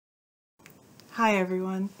Hi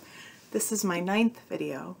everyone, this is my 9th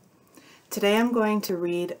video. Today I'm going to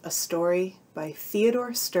read a story by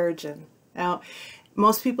Theodore Sturgeon. Now,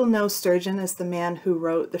 most people know Sturgeon as the man who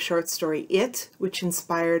wrote the short story It, which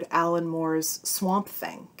inspired Alan Moore's Swamp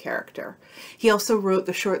Thing character. He also wrote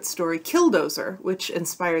the short story Killdozer, which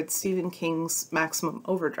inspired Stephen King's Maximum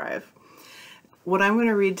Overdrive. What I'm going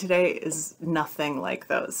to read today is nothing like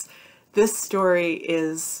those. This story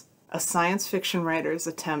is a science fiction writer's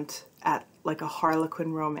attempt at like a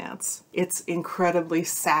Harlequin romance. It's incredibly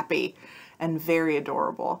sappy and very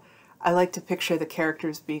adorable. I like to picture the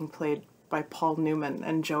characters being played by Paul Newman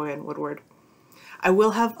and Joanne Woodward. I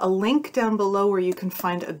will have a link down below where you can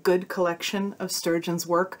find a good collection of Sturgeon's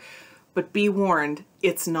work, but be warned,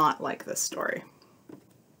 it's not like this story.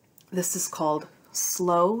 This is called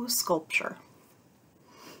Slow Sculpture.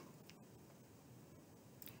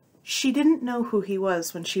 She didn't know who he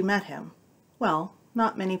was when she met him. Well,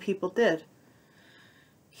 not many people did.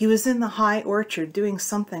 He was in the high orchard doing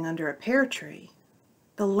something under a pear tree.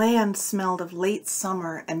 The land smelled of late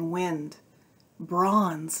summer and wind.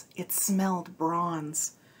 Bronze, it smelled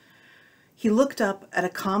bronze. He looked up at a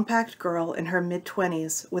compact girl in her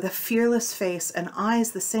mid-20s with a fearless face and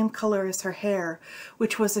eyes the same color as her hair,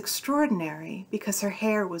 which was extraordinary because her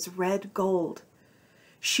hair was red gold.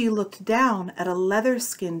 She looked down at a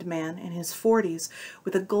leather-skinned man in his 40s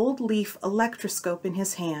with a gold leaf electroscope in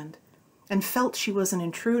his hand and felt she was an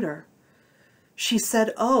intruder. She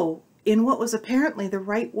said, "Oh," in what was apparently the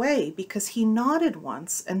right way because he nodded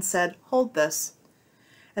once and said, "Hold this."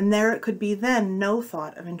 And there it could be then no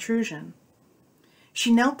thought of intrusion.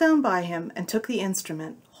 She knelt down by him and took the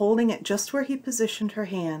instrument, holding it just where he positioned her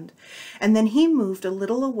hand, and then he moved a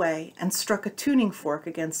little away and struck a tuning fork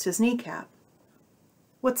against his kneecap.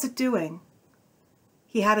 "What's it doing?"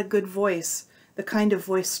 He had a good voice, the kind of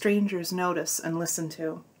voice strangers notice and listen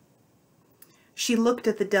to. She looked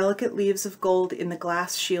at the delicate leaves of gold in the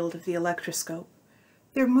glass shield of the electroscope.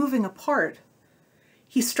 "They're moving apart."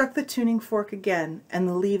 He struck the tuning fork again, and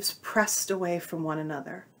the leaves pressed away from one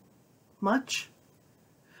another. "Much?"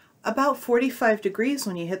 "About 45 degrees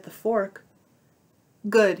when you hit the fork."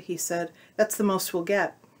 "Good," he said. "That's the most we'll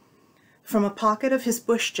get." From a pocket of his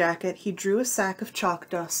bush jacket, he drew a sack of chalk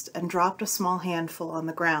dust and dropped a small handful on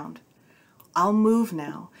the ground. "I'll move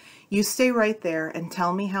now. You stay right there and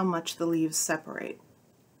tell me how much the leaves separate."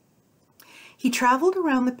 He traveled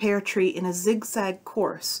around the pear tree in a zigzag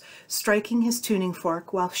course, striking his tuning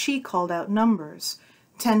fork while she called out numbers.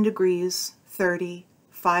 10 degrees, 30,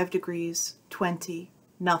 5 degrees, 20,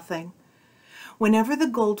 nothing. Whenever the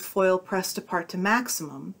gold foil pressed apart to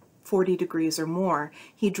maximum, 40 degrees or more,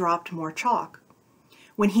 he dropped more chalk.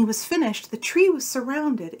 When he was finished, the tree was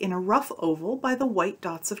surrounded in a rough oval by the white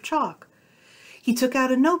dots of chalk. He took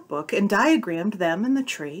out a notebook and diagrammed them and the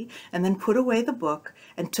tree, and then put away the book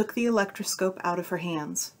and took the electroscope out of her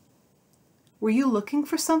hands. "Were you looking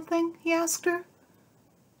for something?" he asked her.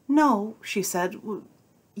 "No," she said.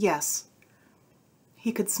 "Yes."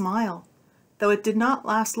 He could smile. Though it did not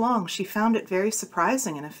last long, she found it very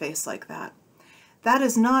surprising in a face like that. That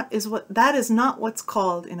is not what's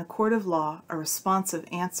called in a court of law a responsive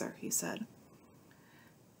answer," he said.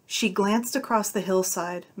 She glanced across the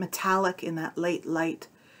hillside, metallic in that late light.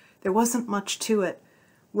 There wasn't much to it.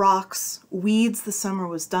 Rocks, weeds the summer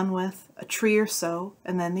was done with, a tree or so,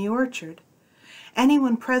 and then the orchard.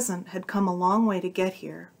 Anyone present had come a long way to get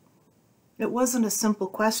here. It wasn't a simple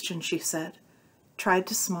question, she said, tried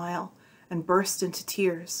to smile, and burst into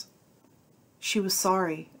tears. She was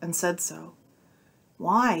sorry and said so.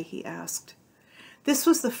 "Why?" he asked. This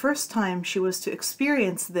was the first time she was to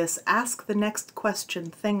experience this ask the next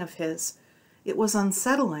question thing of his. It was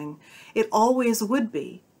unsettling. It always would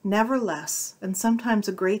be, never less, and sometimes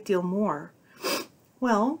a great deal more.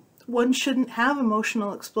 Well, one shouldn't have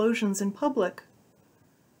emotional explosions in public.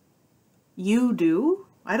 "You do?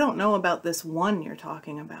 I don't know about this one you're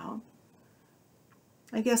talking about."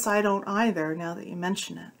 "I guess I don't either, now that you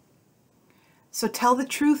mention it." "So tell the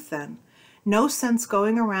truth then. No sense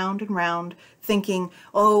going around and round thinking,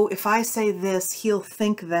 'Oh, if I say this, he'll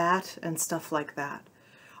think that,' and stuff like that.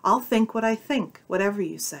 I'll think what I think, whatever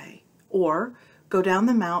you say. Or go down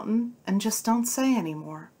the mountain and just don't say any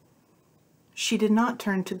more." She did not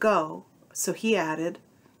turn to go, so he added,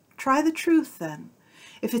 "Try the truth then.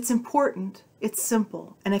 If it's important, it's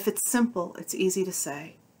simple, and if it's simple, it's easy to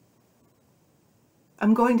say."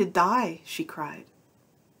 "I'm going to die," she cried.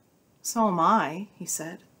 "So am I," he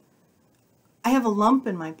said. "I have a lump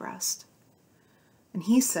in my breast." And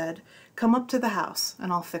he said, "Come up to the house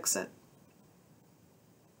and I'll fix it."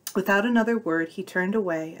 Without another word, he turned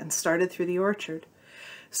away and started through the orchard.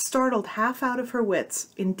 startled half out of her wits,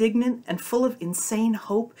 indignant and full of insane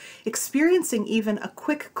hope, experiencing even a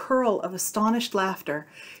quick curl of astonished laughter.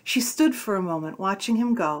 She stood for a moment watching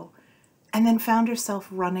him go, and then found herself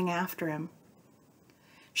running after him.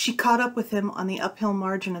 She caught up with him on the uphill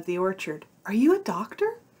margin of the orchard. "Are you a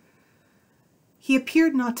doctor?" He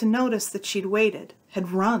appeared not to notice that she'd waited,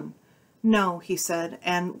 had run. "No," he said,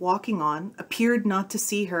 and, walking on, appeared not to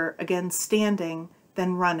see her, again standing,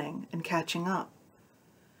 then running and catching up.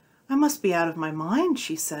 "I must be out of my mind,"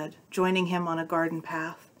 she said, joining him on a garden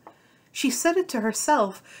path. She said it to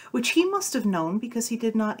herself, which he must have known because he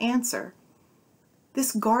did not answer.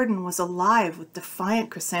 This garden was alive with defiant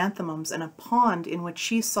chrysanthemums and a pond in which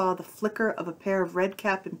she saw the flicker of a pair of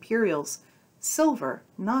red-cap imperials, silver,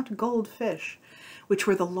 not gold fish, which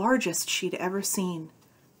were the largest she'd ever seen.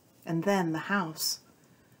 And then the house.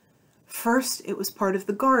 First it was part of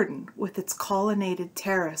the garden, with its colonnaded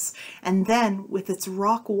terrace, and then with its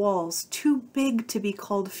rock walls too big to be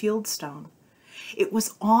called fieldstone. It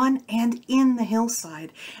was on and in the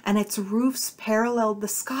hillside, and its roofs paralleled the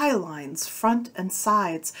skylines, front and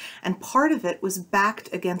sides, and part of it was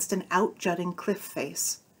backed against an out-jutting cliff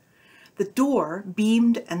face. The door,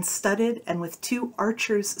 beamed and studded and with 2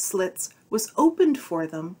 archers' slits, was opened for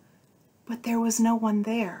them, but there was no one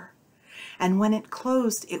there. And when it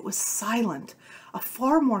closed, it was silent, a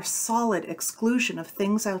far more solid exclusion of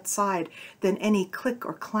things outside than any click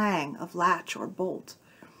or clang of latch or bolt.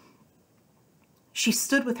 She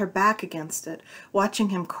stood with her back against it, watching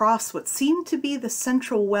him cross what seemed to be the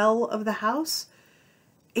central well of the house.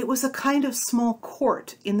 It was a kind of small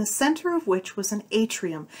court, in the center of which was an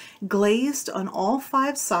atrium, glazed on all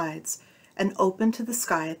 5 sides and open to the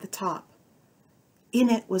sky at the top. In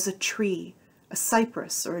it was a tree, a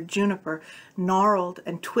cypress or a juniper, gnarled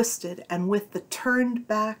and twisted and with the turned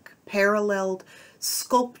back, paralleled,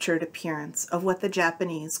 sculptured appearance of what the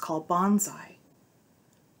Japanese call bonsai.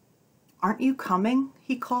 "Aren't you coming?"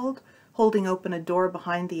 he called, holding open a door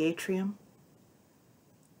behind the atrium.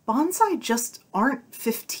 "Bonsai just aren't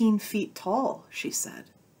 15 feet tall," she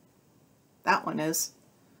said. "That one is."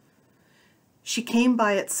 She came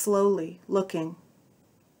by it slowly, looking.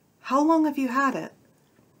 "How long have you had it?"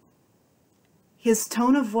 His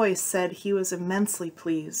tone of voice said he was immensely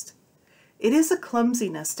pleased. It is a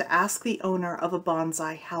clumsiness to ask the owner of a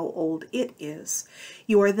bonsai how old it is.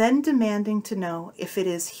 You are then demanding to know if it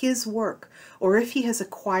is his work or if he has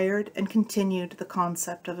acquired and continued the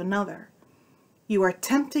concept of another. You are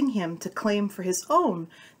tempting him to claim for his own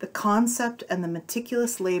the concept and the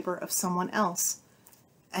meticulous labor of someone else,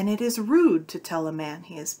 and it is rude to tell a man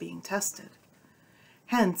he is being tested.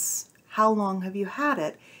 Hence, "How long have you had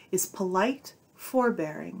it?" is polite,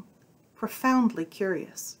 forbearing, profoundly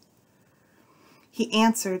curious. He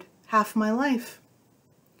answered, "Half my life."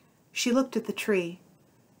 She looked at the tree.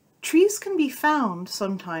 Trees can be found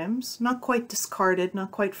sometimes, not quite discarded,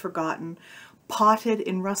 not quite forgotten, potted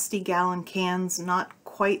in rusty gallon cans, not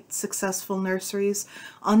quite successful nurseries,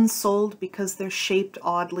 unsold because they're shaped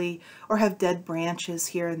oddly or have dead branches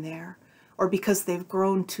here and there, or because they've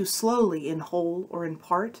grown too slowly in whole or in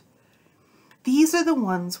part. These are the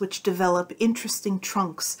ones which develop interesting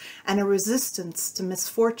trunks and a resistance to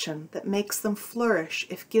misfortune that makes them flourish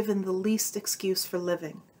if given the least excuse for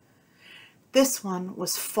living. This one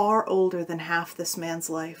was far older than half this man's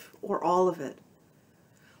life, or all of it.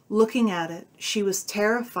 Looking at it, she was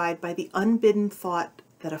terrified by the unbidden thought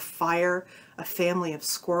that a fire, a family of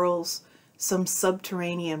squirrels, some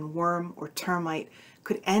subterranean worm or termite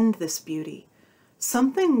could end this beauty.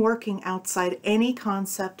 Something working outside any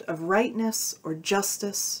concept of rightness or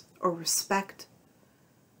justice or respect.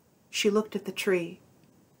 She looked at the tree.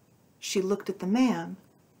 She looked at the man.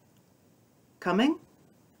 "Coming?"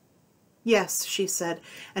 "Yes," she said,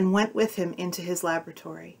 and went with him into his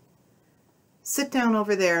laboratory. "Sit down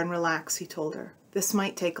over there and relax," he told her. "This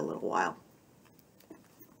might take a little while."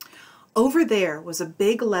 Over there was a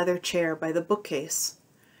big leather chair by the bookcase.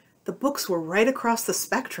 The books were right across the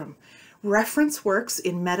spectrum. Reference works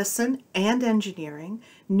in medicine and engineering,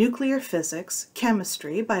 nuclear physics,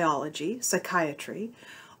 chemistry, biology, psychiatry,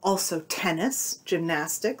 also tennis,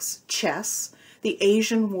 gymnastics, chess, the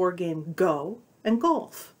Asian war game Go, and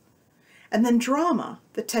golf. And then drama,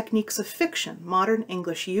 the techniques of fiction, modern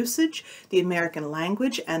English usage, the American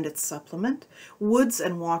language and its supplement, Woods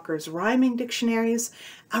and Walker's rhyming dictionaries,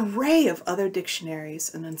 an array of other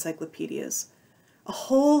dictionaries and encyclopedias, a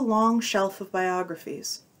whole long shelf of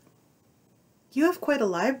biographies. "You have quite a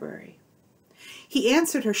library." He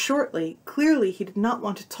answered her shortly. Clearly he did not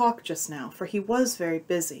want to talk just now, for he was very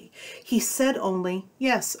busy. He said only,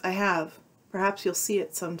 "Yes, I have. Perhaps you'll see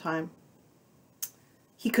it sometime."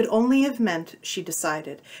 He could only have meant, she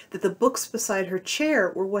decided, that the books beside her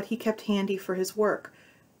chair were what he kept handy for his work,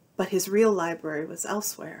 but his real library was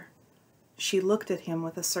elsewhere. She looked at him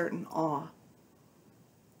with a certain awe.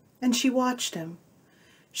 And she watched him.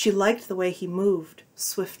 She liked the way he moved,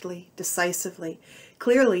 swiftly, decisively.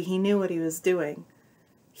 Clearly he knew what he was doing.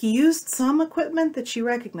 He used some equipment that she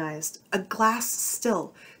recognized, a glass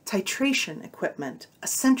still, titration equipment, a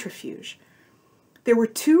centrifuge. There were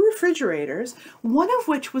 2 refrigerators, one of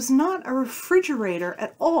which was not a refrigerator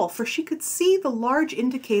at all, for she could see the large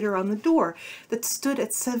indicator on the door that stood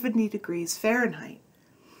at 70 degrees Fahrenheit.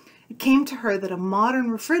 It came to her that a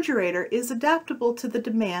modern refrigerator is adaptable to the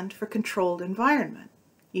demand for controlled environment,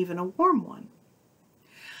 even a warm one.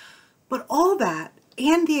 But all that,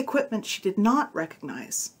 and the equipment she did not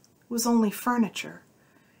recognize, was only furniture.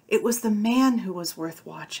 It was the man who was worth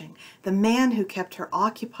watching, the man who kept her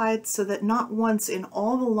occupied so that not once in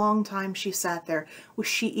all the long time she sat there was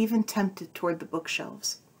she even tempted toward the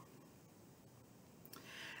bookshelves.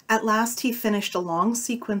 At last he finished a long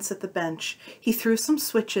sequence at the bench. He threw some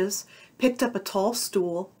switches, picked up a tall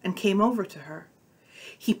stool, and came over to her.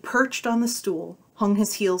 He perched on the stool, hung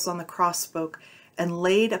his heels on the crosspoke, and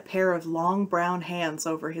laid a pair of long brown hands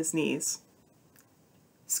over his knees.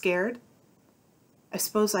 "Scared?" "I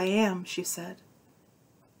suppose I am," she said.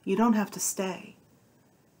 "You don't have to stay."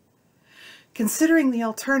 "Considering the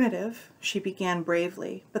alternative," she began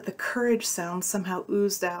bravely, but the courage sound somehow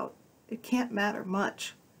oozed out. "It can't matter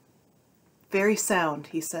much." "Very sound,"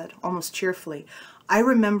 he said, almost cheerfully. "I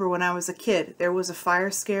remember when I was a kid, there was a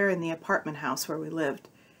fire scare in the apartment house where we lived.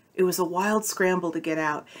 It was a wild scramble to get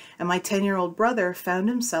out, and my 10-year-old brother found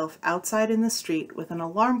himself outside in the street with an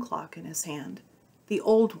alarm clock in his hand, the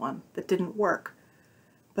old one that didn't work.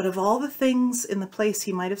 But of all the things in the place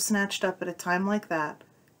he might have snatched up at a time like that,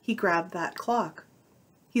 he grabbed that clock.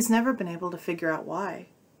 He's never been able to figure out why."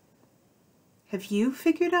 "Have you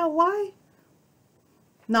figured out why?"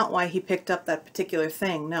 "Not why he picked up that particular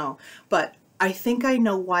thing, no. But I think I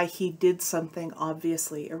know why he did something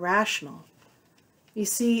obviously irrational. You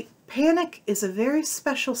see, panic is a very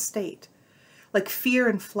special state. Like fear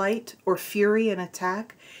and flight, or fury and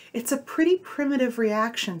attack, it's a pretty primitive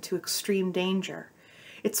reaction to extreme danger.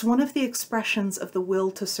 It's one of the expressions of the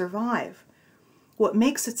will to survive. What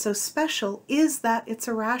makes it so special is that it's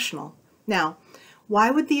irrational. Now,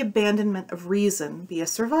 why would the abandonment of reason be a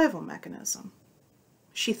survival mechanism?"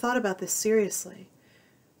 She thought about this seriously.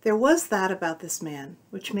 There was that about this man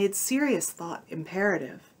which made serious thought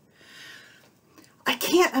imperative. "I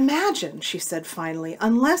can't imagine," she said finally,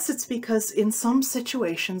 "unless it's because in some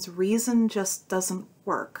situations reason just doesn't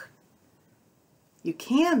work." "You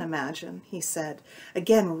can imagine," he said,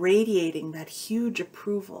 again radiating that huge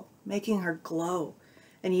approval, making her glow.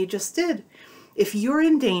 "And you just did. If you're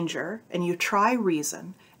in danger and you try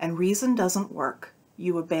reason and reason doesn't work,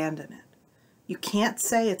 you abandon it. You can't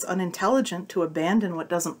say it's unintelligent to abandon what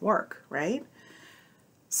doesn't work, right?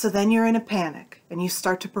 So then you're in a panic and you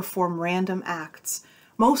start to perform random acts.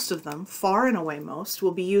 Most of them, far and away most,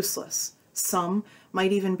 will be useless. Some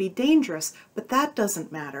might even be dangerous, but that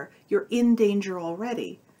doesn't matter. You're in danger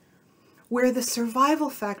already. Where the survival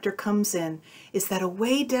factor comes in is that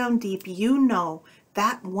away down deep you know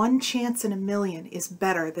that one chance in a million is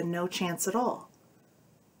better than no chance at all.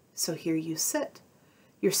 So here you sit.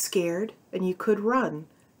 You're scared and you could run.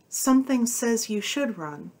 Something says you should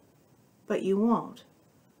run, but you won't."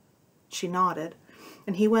 She nodded,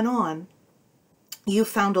 and he went on. "You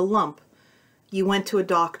found a lump. You went to a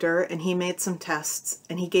doctor, and he made some tests,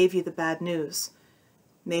 and he gave you the bad news.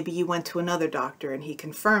 Maybe you went to another doctor, and he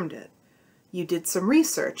confirmed it. You did some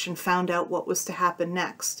research and found out what was to happen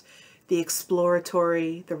next. The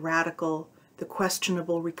exploratory, the radical, the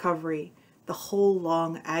questionable recovery, the whole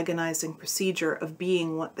long agonizing procedure of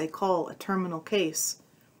being what they call a terminal case.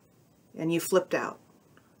 And you flipped out.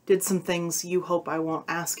 Did some things you hope I won't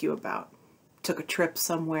ask you about. Took a trip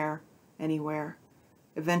somewhere, anywhere.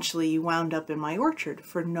 Eventually you wound up in my orchard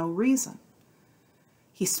for no reason."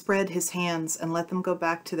 He spread his hands and let them go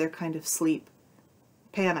back to their kind of sleep.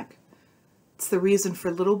 "Panic. It's the reason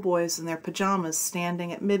for little boys in their pajamas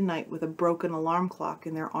standing at midnight with a broken alarm clock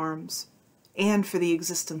in their arms, and for the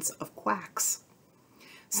existence of quacks."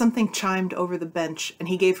 Something chimed over the bench, and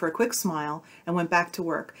he gave her a quick smile and went back to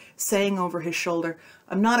work, saying over his shoulder,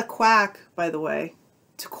 "I'm not a quack, by the way.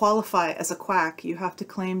 To qualify as a quack, you have to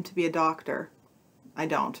claim to be a doctor. I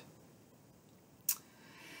don't."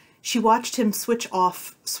 She watched him switch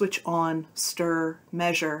off, switch on, stir,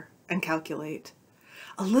 measure, and calculate.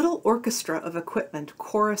 A little orchestra of equipment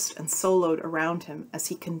chorused and soloed around him as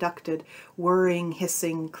he conducted, whirring,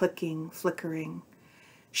 hissing, clicking, flickering.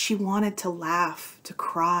 She wanted to laugh, to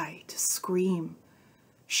cry, to scream.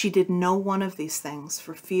 She did no one of these things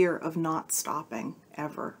for fear of not stopping,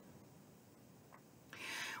 ever.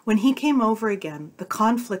 When he came over again, the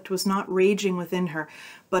conflict was not raging within her,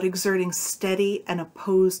 but exerting steady and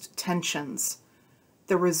opposed tensions.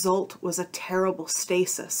 The result was a terrible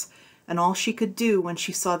stasis, and all she could do when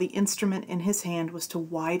she saw the instrument in his hand was to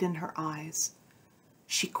widen her eyes.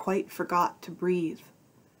 She quite forgot to breathe.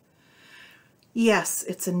 "Yes,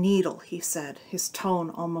 it's a needle," he said, his tone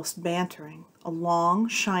almost bantering. "A long,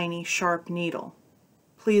 shiny, sharp needle.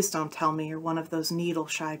 Please don't tell me you're one of those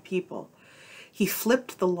needle-shy people." He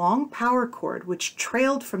flipped the long power cord which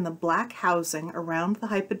trailed from the black housing around the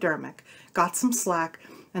hypodermic, got some slack,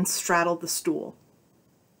 and straddled the stool.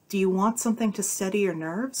 "Do you want something to steady your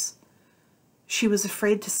nerves?" She was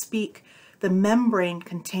afraid to speak. The membrane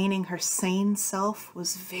containing her sane self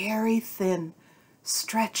was very thin,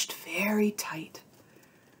 stretched very tight.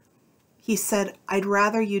 He said, "I'd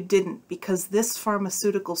rather you didn't, because this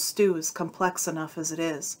pharmaceutical stew is complex enough as it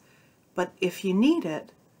is. But if you need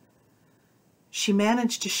it..." She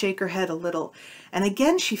managed to shake her head a little, and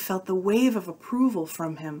again she felt the wave of approval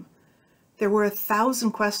from him. There were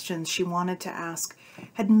 1,000 questions she wanted to ask,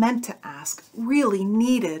 had meant to ask, really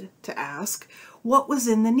needed to ask. What was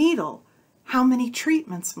in the needle? How many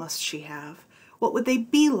treatments must she have? What would they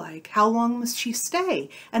be like? How long must she stay?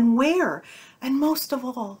 And where? And most of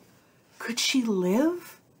all, could she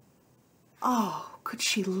live? Oh, could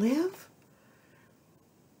she live?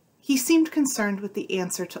 He seemed concerned with the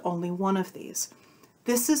answer to only one of these.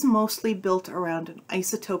 "This is mostly built around an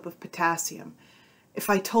isotope of potassium. If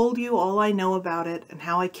I told you all I know about it and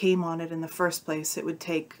how I came on it in the first place, it would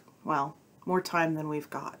take, well, more time than we've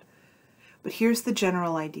got. But here's the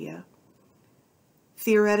general idea.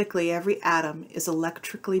 Theoretically, every atom is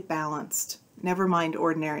electrically balanced, never mind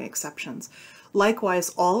ordinary exceptions. Likewise,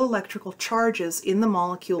 all electrical charges in the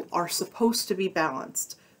molecule are supposed to be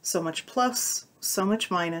balanced. So much plus, so much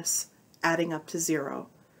minus, adding up to 0.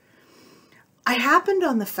 I happened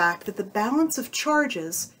on the fact that the balance of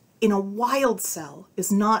charges in a wild cell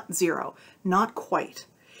is not 0, not quite.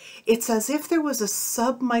 It's as if there was a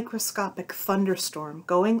submicroscopic thunderstorm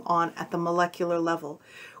going on at the molecular level,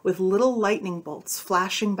 with little lightning bolts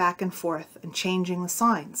flashing back and forth and changing the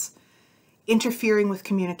signs, interfering with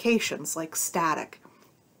communications like static.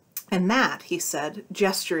 And that," he said,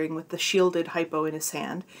 gesturing with the shielded hypo in his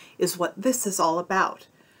hand, "is what this is all about.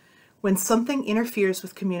 When something interferes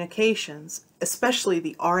with communications, especially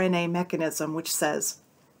the RNA mechanism which says,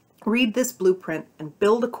 'Read this blueprint and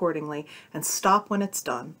build accordingly and stop when it's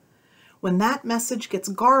done,' when that message gets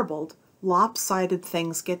garbled, lopsided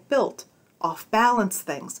things get built, off-balance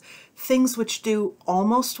things, things which do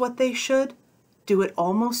almost what they should, do it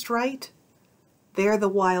almost right. They're the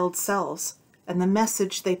wild cells, and the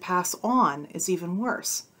message they pass on is even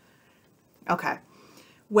worse." Okay,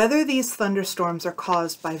 whether these thunderstorms are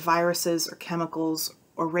caused by viruses or chemicals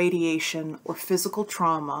or radiation or physical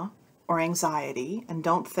trauma or anxiety, and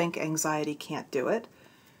don't think anxiety can't do it,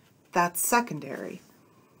 that's secondary.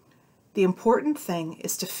 The important thing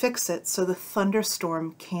is to fix it so the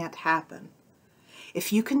thunderstorm can't happen.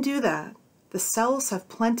 If you can do that, the cells have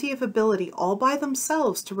plenty of ability all by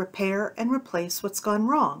themselves to repair and replace what's gone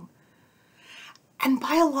wrong. And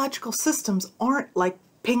biological systems aren't like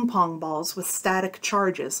ping pong balls with static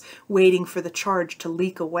charges waiting for the charge to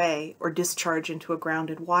leak away or discharge into a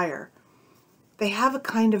grounded wire. They have a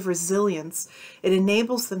kind of resilience. It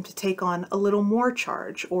enables them to take on a little more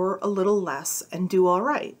charge or a little less and do all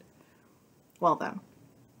right. Well then,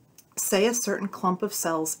 say a certain clump of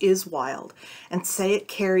cells is wild, and say it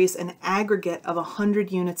carries an aggregate of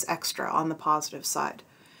 100 units extra on the positive side.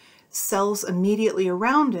 Cells immediately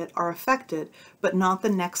around it are affected, but not the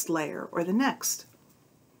next layer or the next.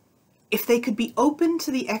 If they could be open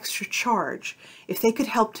to the extra charge, if they could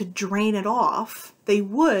help to drain it off, they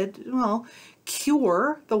would, well,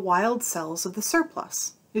 cure the wild cells of the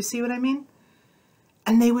surplus. You see what I mean?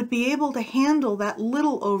 And they would be able to handle that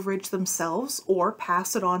little overage themselves or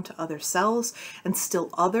pass it on to other cells and still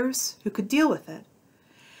others who could deal with it.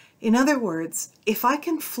 In other words, if I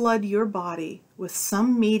can flood your body with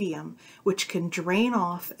some medium which can drain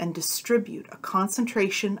off and distribute a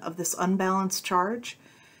concentration of this unbalanced charge,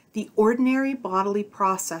 the ordinary bodily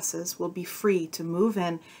processes will be free to move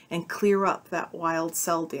in and clear up that wild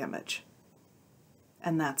cell damage.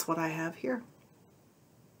 And that's what I have here.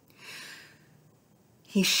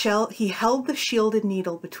 He held the shielded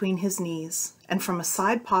needle between his knees, and from a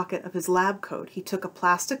side pocket of his lab coat he took a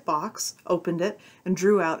plastic box, opened it, and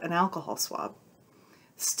drew out an alcohol swab.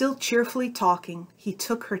 Still cheerfully talking, he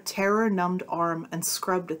took her terror-numbed arm and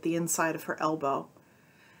scrubbed at the inside of her elbow.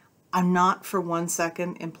 I'm not for 1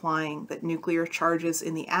 second implying that nuclear charges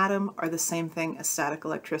in the atom are the same thing as static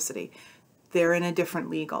electricity. They're in a different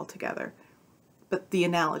league altogether. But the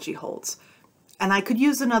analogy holds. And I could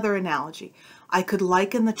use another analogy. I could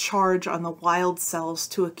liken the charge on the wild cells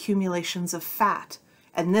to accumulations of fat.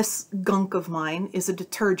 And this gunk of mine is a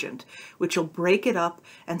detergent, which will break it up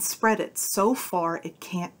and spread it so far it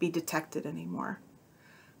can't be detected anymore.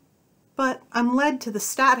 But I'm led to the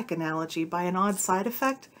static analogy by an odd side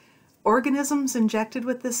effect. Organisms injected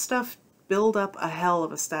with this stuff build up a hell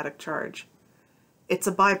of a static charge. It's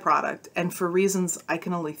a byproduct, and for reasons I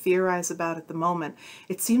can only theorize about at the moment,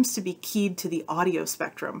 it seems to be keyed to the audio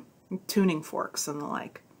spectrum, tuning forks and the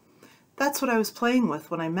like. That's what I was playing with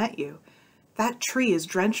when I met you. That tree is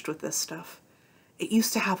drenched with this stuff. It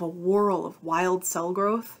used to have a whorl of wild cell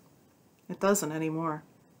growth. It doesn't anymore.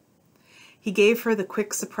 He gave her the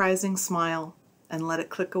quick, surprising smile and let it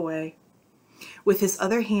click away. With his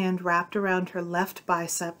other hand wrapped around her left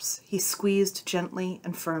biceps, he squeezed gently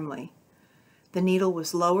and firmly. The needle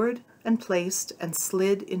was lowered and placed and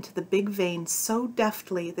slid into the big vein so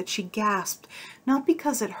deftly that she gasped, not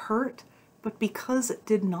because it hurt, but because it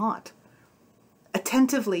did not.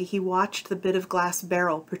 Attentively, he watched the bit of glass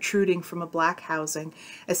barrel protruding from a black housing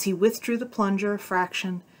as he withdrew the plunger a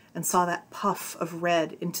fraction and saw that puff of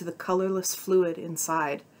red into the colorless fluid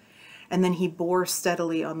inside. And then he bore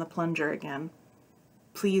steadily on the plunger again.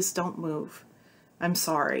 Please don't move. I'm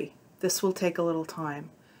sorry. This will take a little time.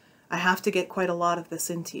 I have to get quite a lot of this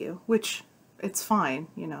into you, which, it's fine,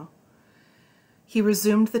 you know. He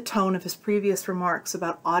resumed the tone of his previous remarks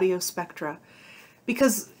about audio spectra,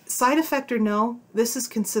 because side effect or no, this is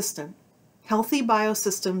consistent. Healthy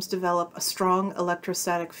biosystems develop a strong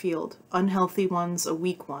electrostatic field, unhealthy ones a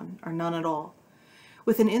weak one, or none at all.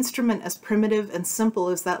 With an instrument as primitive and simple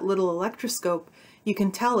as that little electroscope, you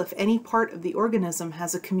can tell if any part of the organism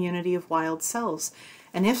has a community of wild cells,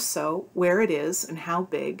 and if so, where it is and how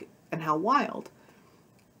big and how wild.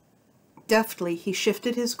 Deftly, he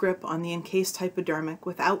shifted his grip on the encased hypodermic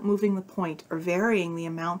without moving the point or varying the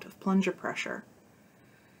amount of plunger pressure.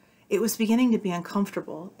 It was beginning to be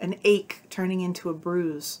uncomfortable, an ache turning into a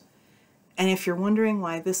bruise. And if you're wondering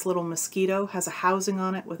why this little mosquito has a housing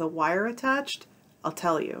on it with a wire attached, I'll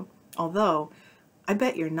tell you. Although, I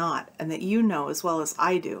bet you're not, and that you know as well as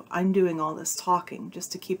I do, I'm doing all this talking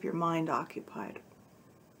just to keep your mind occupied.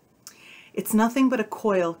 It's nothing but a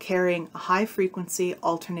coil carrying a high-frequency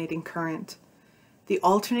alternating current. The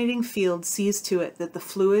alternating field sees to it that the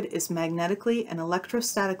fluid is magnetically and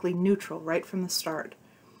electrostatically neutral right from the start.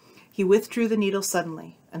 He withdrew the needle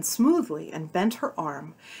suddenly and smoothly and bent her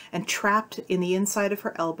arm and trapped in the inside of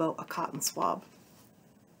her elbow a cotton swab.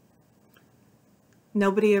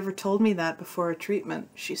 Nobody ever told me that before a treatment,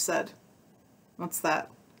 she said. What's that?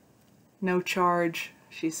 No charge,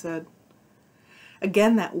 she said.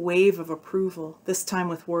 Again, that wave of approval, this time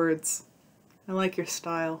with words. I like your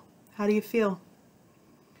style. How do you feel?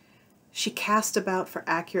 She cast about for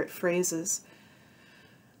accurate phrases.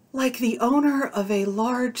 Like the owner of a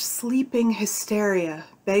large sleeping hysteria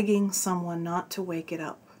begging someone not to wake it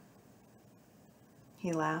up.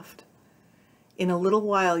 He laughed. In a little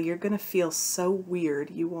while, you're going to feel so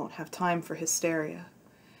weird you won't have time for hysteria.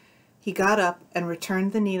 He got up and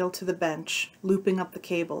returned the needle to the bench, looping up the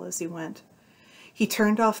cable as he went. He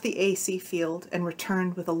turned off the AC field and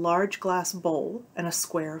returned with a large glass bowl and a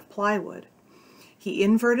square of plywood. He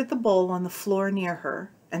inverted the bowl on the floor near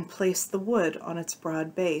her and placed the wood on its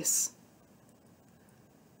broad base.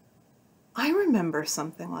 I remember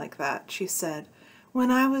something like that, she said.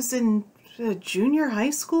 When I was in junior high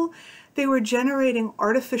school, they were generating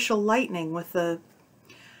artificial lightning with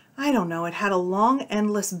I don't know, it had a long,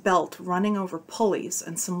 endless belt running over pulleys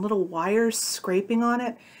and some little wires scraping on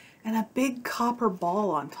it and a big copper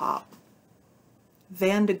ball on top.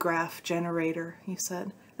 Van de Graaff generator, he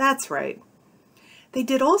said. That's right. They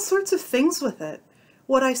did all sorts of things with it.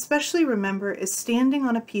 What I especially remember is standing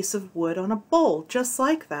on a piece of wood on a bowl, just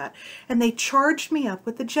like that, and they charged me up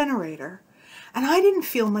with the generator. And I didn't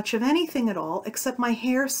feel much of anything at all, except my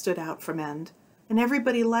hair stood out from end, and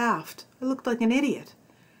everybody laughed. I looked like an idiot.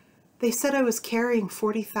 They said I was carrying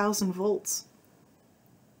 40,000 volts.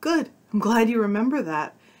 Good. I'm glad you remember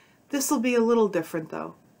that. This'll be a little different,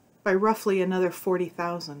 though, by roughly another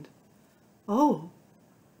 40,000. Oh.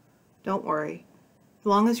 Don't worry. As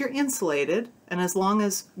long as you're insulated, and as long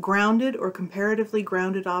as grounded or comparatively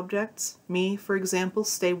grounded objects, me, for example,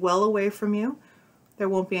 stay well away from you, there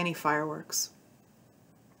won't be any fireworks.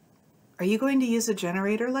 Are you going to use a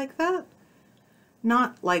generator like that?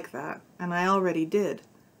 Not like that, and I already did.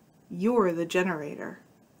 You're the generator.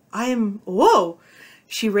 Whoa!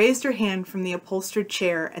 She raised her hand from the upholstered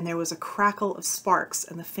chair, and there was a crackle of sparks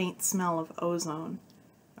and the faint smell of ozone.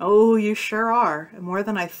 "Oh, you sure are, and more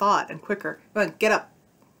than I thought, and quicker. Come on, get up."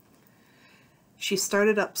 She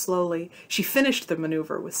started up slowly. She finished the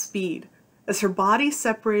maneuver with speed. As her body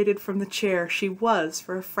separated from the chair, she was,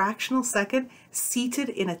 for a fractional second, seated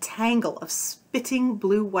in a tangle of spitting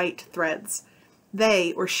blue-white threads.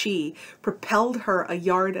 They, or she, propelled her 1.5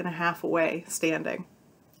 yards away, standing.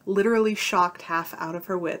 Literally shocked half out of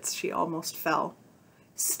her wits, she almost fell.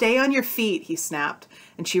 "Stay on your feet," he snapped,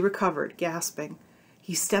 and she recovered, gasping.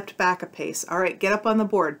 He stepped back a pace. "All right, get up on the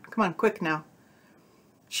board. Come on, quick now."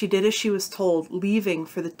 She did as she was told, leaving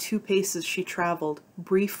for the 2 paces she traveled,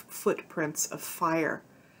 brief footprints of fire.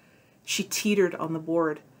 She teetered on the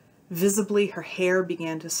board. Visibly, her hair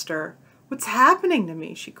began to stir. "What's happening to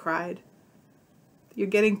me?" she cried. "You're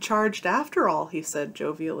getting charged after all," he said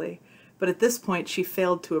jovially. But at this point she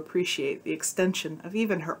failed to appreciate the extension of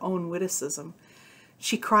even her own witticism.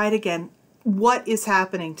 She cried again, "What is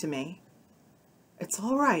happening to me?" "It's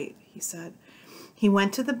all right," he said. He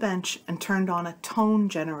went to the bench and turned on a tone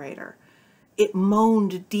generator. It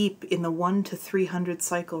moaned deep in the 1 to 300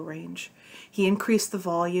 cycle range. He increased the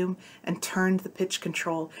volume and turned the pitch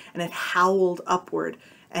control, and it howled upward,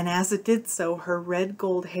 and as it did so, her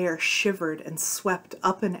red-gold hair shivered and swept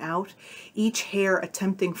up and out, each hair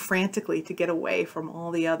attempting frantically to get away from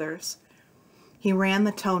all the others. He ran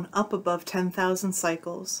the tone up above 10,000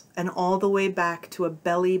 cycles and all the way back to a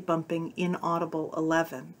belly-bumping, inaudible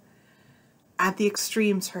 11. At the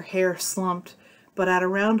extremes, her hair slumped, but at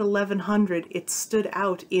around 1100 it stood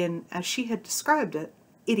out in, as she had described it,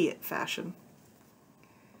 idiot fashion.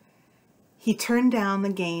 He turned down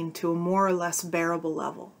the gain to a more or less bearable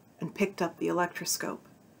level and picked up the electroscope.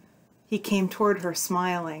 He came toward her,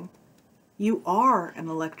 smiling. "You are an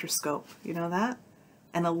electroscope, you know that?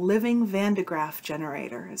 And a living Van de Graaff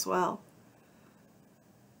generator as well."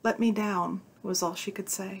 "Let me down," was all she could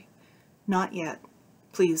say. "Not yet.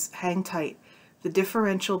 Please, hang tight. The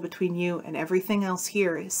differential between you and everything else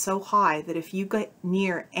here is so high that if you get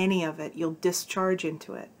near any of it, you'll discharge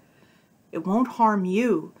into it. It won't harm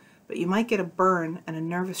you, but you might get a burn and a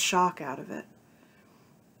nervous shock out of it."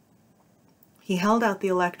 He held out the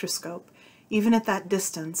electroscope. Even at that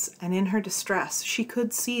distance, and in her distress, she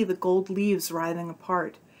could see the gold leaves writhing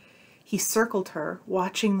apart. He circled her,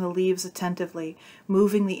 watching the leaves attentively,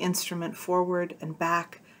 moving the instrument forward and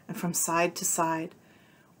back and from side to side.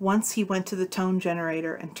 Once he went to the tone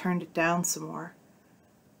generator and turned it down some more.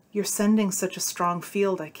 "You're sending such a strong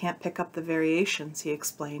field I can't pick up the variations," he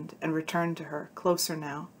explained, and returned to her, closer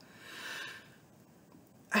now.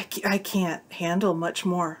 I can't handle much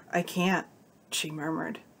more. I can't," she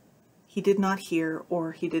murmured. He did not hear,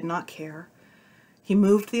 or he did not care. He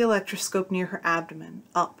moved the electroscope near her abdomen,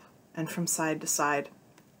 up and from side to side.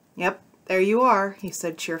 "Yep, there you are," he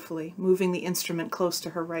said cheerfully, moving the instrument close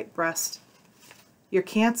to her right breast. "Your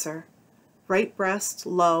cancer. Right breast,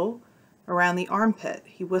 low, around the armpit,"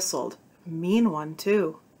 he whistled. "Mean one,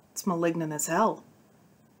 too. It's malignant as hell."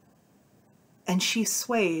 And she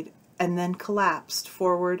swayed and then collapsed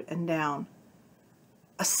forward and down.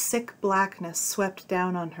 A sick blackness swept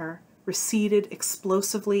down on her, receded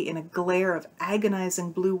explosively in a glare of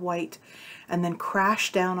agonizing blue-white, and then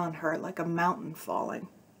crashed down on her like a mountain falling.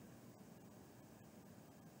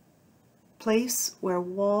 Place where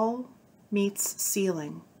wall meets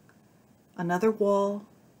ceiling. Another wall,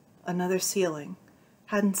 another ceiling.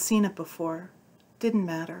 Hadn't seen it before. Didn't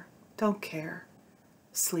matter. Don't care.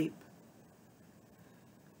 Sleep.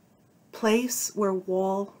 Place where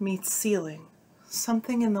wall meets ceiling.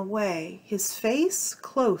 Something in the way. His face?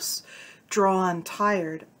 Close. Drawn,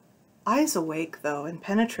 tired. Eyes awake, though, and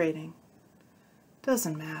penetrating.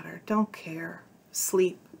 Doesn't matter. Don't care.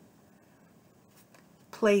 Sleep.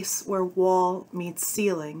 Place where wall meets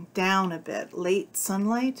ceiling. Down a bit. Late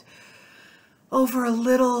sunlight. Over a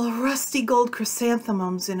little rusty gold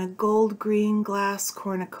chrysanthemums in a gold-green glass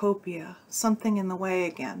cornucopia. Something in the way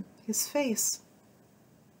again. His face.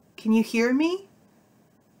 "Can you hear me?"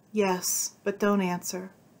 "Yes, but don't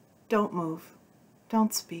answer. Don't move.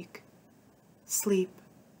 Don't speak. Sleep."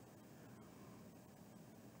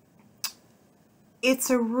 It's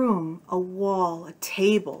a room, a wall, a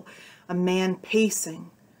table, a man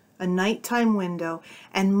pacing, a nighttime window,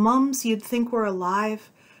 and mums you'd think were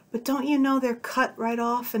alive, but don't you know they're cut right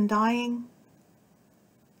off and dying?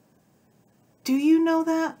 Do you know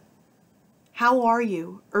that? How are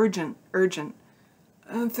you? Urgent, urgent.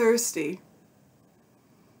 I'm thirsty.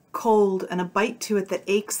 Cold, and a bite to it that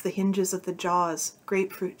aches the hinges of the jaws.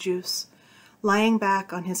 Grapefruit juice. Lying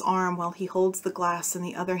back on his arm while he holds the glass in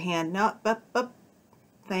the other hand. No,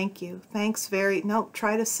 Thank you. Thanks very... No,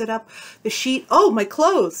 try to sit up. The sheet... Oh, my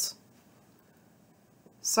clothes!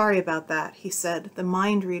 Sorry about that, he said, the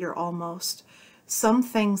mind reader almost. Some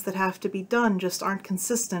things that have to be done just aren't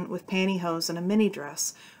consistent with pantyhose and a mini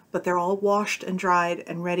dress, but they're all washed and dried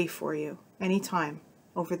and ready for you, any time,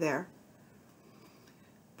 over there.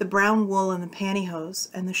 The brown wool in the pantyhose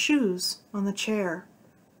and the shoes on the chair.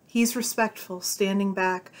 He's respectful, standing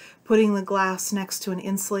back, putting the glass next to an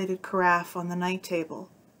insulated carafe on the night table.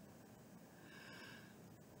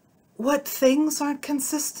 What things aren't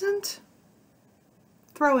consistent?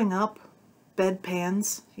 Throwing up,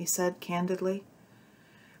 bedpans, he said candidly.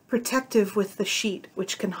 Protective with the sheet,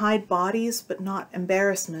 which can hide bodies but not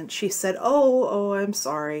embarrassment, she said, Oh, I'm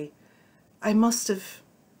sorry. I must have...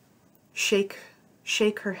 Shake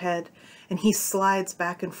her head, and he slides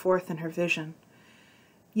back and forth in her vision.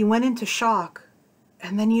 You went into shock,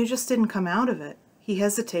 and then you just didn't come out of it. He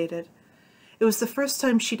hesitated. It was the first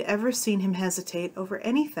time she'd ever seen him hesitate over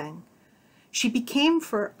anything. She became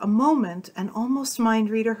for a moment an almost mind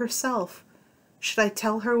reader herself. Should I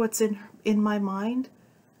tell her what's in my mind?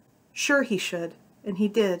 Sure he should, and he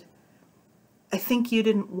did. I think you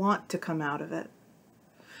didn't want to come out of it.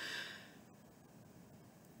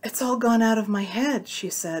 It's all gone out of my head, she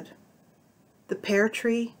said. The pear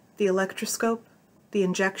tree, the electroscope, the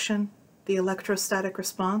injection, the electrostatic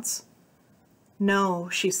response. No,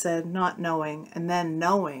 she said, not knowing, and then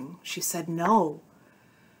knowing, she said no.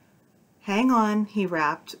 Hang on, he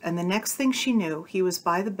rapped, and the next thing she knew, he was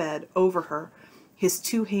by the bed, over her, his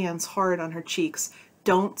 2 hands hard on her cheeks.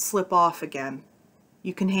 Don't slip off again.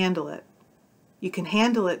 You can handle it. You can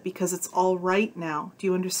handle it because it's all right now. Do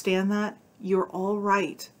you understand that? You're all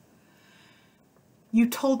right. You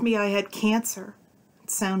told me I had cancer.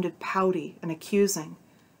 It sounded pouty and accusing.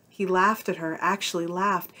 He laughed at her, actually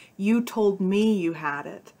laughed. You told me you had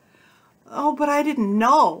it. Oh, but I didn't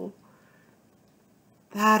know.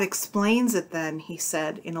 That explains it then, he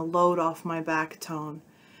said in a load-off-my-back tone.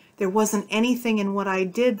 There wasn't anything in what I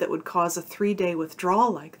did that would cause a 3-day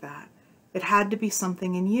withdrawal like that. It had to be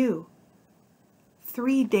something in you.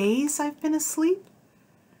 3 days I've been asleep?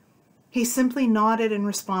 He simply nodded in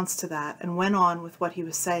response to that and went on with what he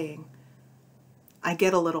was saying. I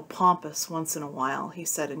get a little pompous once in a while, he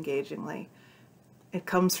said engagingly. It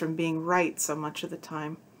comes from being right so much of the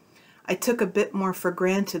time. I took a bit more for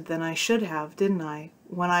granted than I should have, didn't I,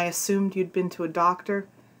 when I assumed you'd been to a doctor,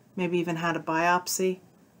 maybe even had a biopsy?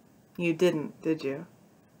 You didn't, did you?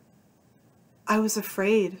 I was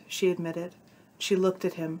afraid, she admitted. She looked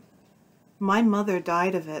at him. My mother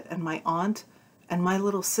died of it, and my aunt, and my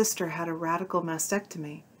little sister had a radical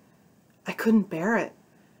mastectomy. I couldn't bear it.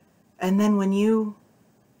 And then when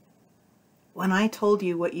I told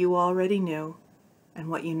you what you already knew, and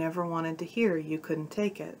what you never wanted to hear, you couldn't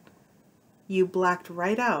take it. You blacked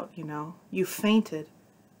right out, you know. You fainted.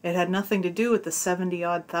 It had nothing to do with the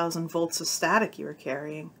 70-odd thousand volts of static you were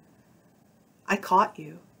carrying. I caught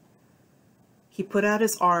you. He put out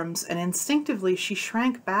his arms, and instinctively she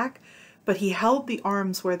shrank back, but he held the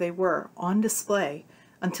arms where they were, on display,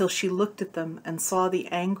 until she looked at them and saw the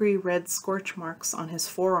angry red scorch marks on his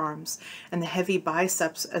forearms and the heavy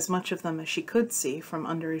biceps, as much of them as she could see from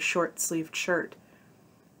under his short-sleeved shirt.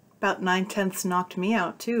 About 9/10 knocked me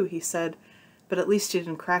out, too, he said, but at least you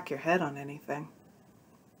didn't crack your head on anything.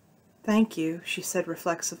 Thank you, she said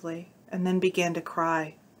reflexively, and then began to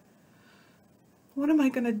cry. What am I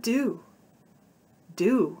going to do?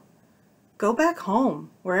 Do? Go back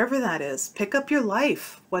home, wherever that is. Pick up your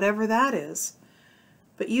life, whatever that is.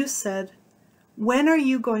 But you said, when are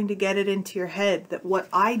you going to get it into your head that what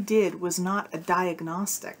I did was not a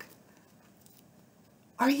diagnostic?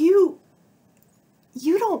 You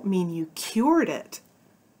don't mean you cured it.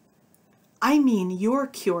 I mean you're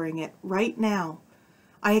curing it right now.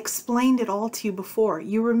 I explained it all to you before.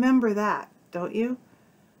 You remember that, don't you?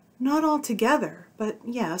 Not altogether, but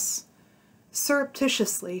yes.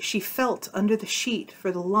 Surreptitiously, she felt under the sheet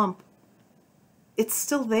for the lump. It's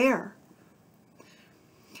still there.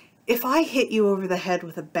 If I hit you over the head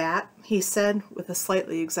with a bat, he said with a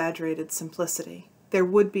slightly exaggerated simplicity, there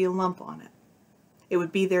would be a lump on it. It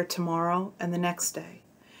would be there tomorrow and the next day.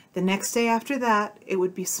 The next day after that, it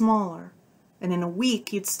would be smaller, and in a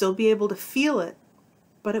week you'd still be able to feel it,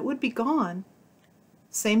 but it would be gone.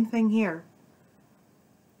 Same thing here.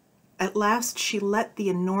 At last she let the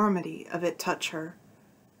enormity of it touch her.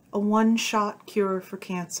 A one-shot cure for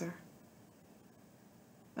cancer.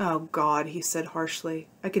 Oh, God, he said harshly.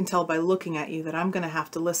 I can tell by looking at you that I'm going to have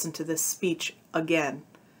to listen to this speech again.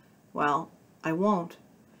 Well, I won't.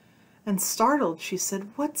 And startled, she said,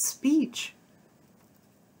 what speech?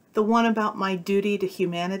 The one about my duty to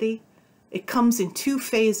humanity? It comes in 2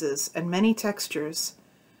 phases and many textures.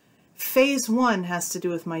 Phase 1 has to do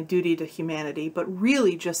with my duty to humanity, but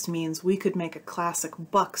really just means we could make a classic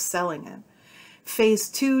buck selling it. Phase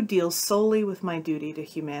 2 deals solely with my duty to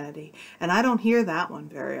humanity, and I don't hear that one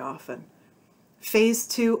very often. Phase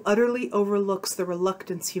 2 utterly overlooks the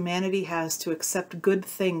reluctance humanity has to accept good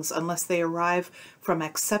things unless they arrive from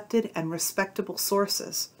accepted and respectable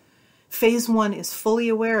sources. Phase 1 is fully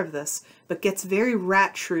aware of this, but gets very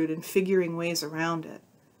rat-shrewd in figuring ways around it.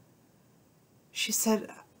 She said,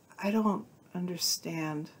 I don't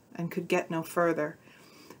understand, and could get no further.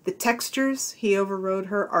 The textures, he overrode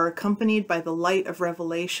her, are accompanied by the light of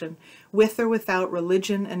revelation, with or without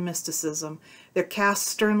religion and mysticism. They're cast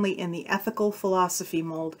sternly in the ethical philosophy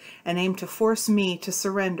mold and aim to force me to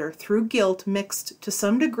surrender through guilt mixed to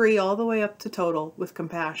some degree all the way up to total with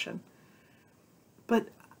compassion. But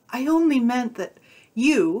I only meant that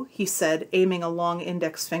you, he said, aiming a long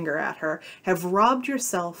index finger at her, have robbed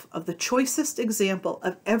yourself of the choicest example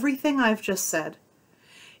of everything I've just said.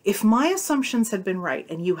 If my assumptions had been right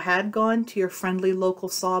and you had gone to your friendly local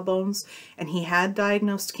sawbones and he had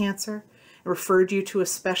diagnosed cancer and referred you to a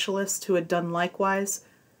specialist who had done likewise,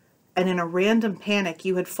 and in a random panic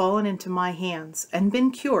you had fallen into my hands and been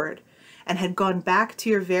cured and had gone back to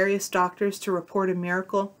your various doctors to report a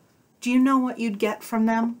miracle, do you know what you'd get from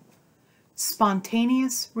them?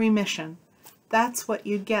 Spontaneous remission. That's what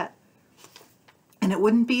you'd get. And it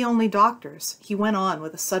wouldn't be only doctors, he went on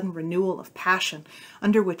with a sudden renewal of passion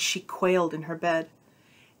under which she quailed in her bed.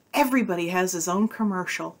 Everybody has his own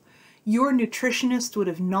commercial. Your nutritionist would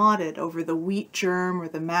have nodded over the wheat germ or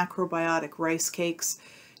the macrobiotic rice cakes.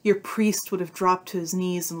 Your priest would have dropped to his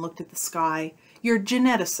knees and looked at the sky. Your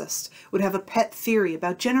geneticist would have a pet theory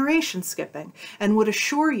about generation skipping and would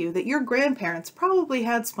assure you that your grandparents probably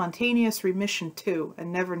had spontaneous remission too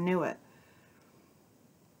and never knew it.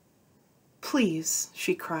 Please,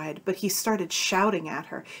 she cried, but he started shouting at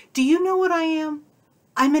her. Do you know what I am?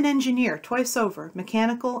 I'm an engineer twice over,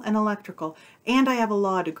 mechanical and electrical, and I have a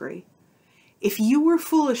law degree. If you were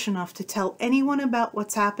foolish enough to tell anyone about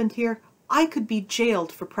what's happened here, I could be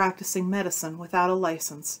jailed for practicing medicine without a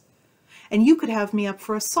license. And you could have me up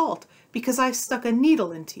for assault because I stuck a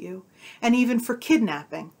needle into you, and even for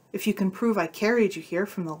kidnapping, if you can prove I carried you here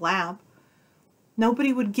from the lab.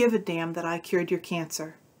 Nobody would give a damn that I cured your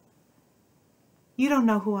cancer. You don't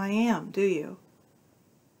know who I am, do you?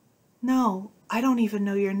 No, I don't even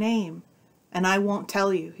know your name. And I won't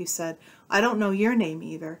tell you, he said. I don't know your name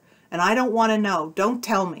either, and I don't want to know. Don't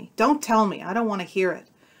tell me. Don't tell me. I don't want to hear it.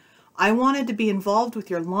 I wanted to be involved with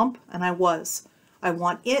your lump, and I was. I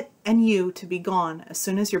want it and you to be gone as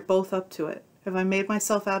soon as you're both up to it. Have I made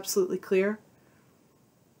myself absolutely clear?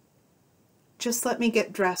 Just let me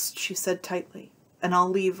get dressed, she said tightly, and I'll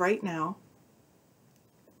leave right now.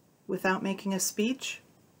 Without making a speech?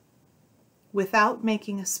 Without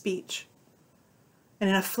making a speech. And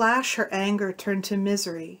in a flash her anger turned to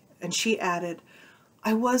misery, and she added,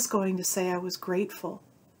 I was going to say I was grateful.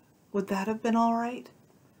 Would that have been all right?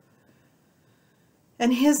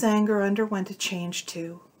 And his anger underwent a change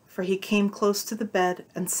too, for he came close to the bed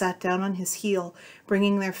and sat down on his heel,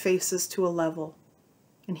 bringing their faces to a level.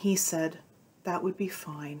 And he said, that would be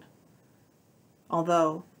fine.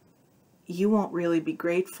 Although, you won't really be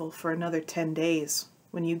grateful for another 10 days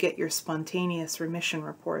when you get your spontaneous remission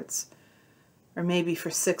reports, or maybe for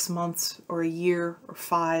 6 months or a year or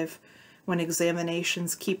 5 when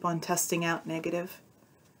examinations keep on testing out negative.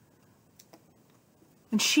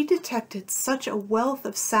 And she detected such a wealth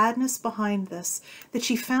of sadness behind this that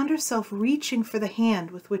she found herself reaching for the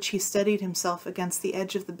hand with which he steadied himself against the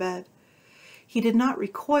edge of the bed. He did not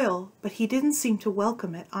recoil, but he didn't seem to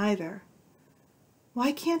welcome it either.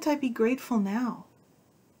 Why can't I be grateful now?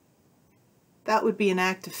 That would be an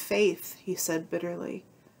act of faith, he said bitterly.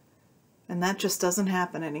 And that just doesn't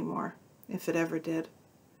happen anymore, if it ever did.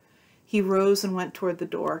 He rose and went toward the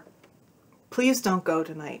door. Please don't go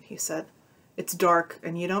tonight, he said. It's dark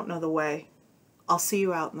and you don't know the way. I'll see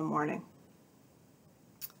you out in the morning.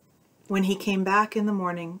 When he came back in the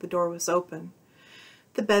morning, the door was open.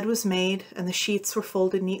 The bed was made and the sheets were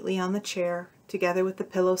folded neatly on the chair, together with the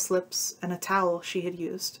pillow slips and a towel she had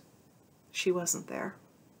used. She wasn't there.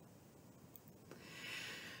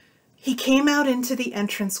 He came out into the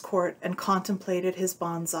entrance court and contemplated his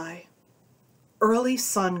bonsai. Early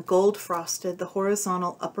sun gold-frosted the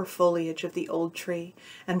horizontal upper foliage of the old tree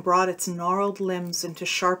and brought its gnarled limbs into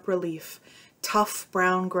sharp relief, tough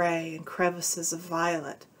brown-gray and crevices of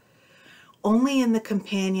violet. Only in the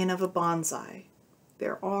companion of a bonsai.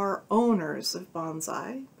 There are owners of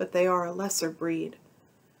bonsai, but they are a lesser breed.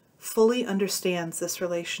 Fully understands this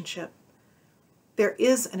relationship. There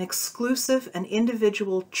is an exclusive and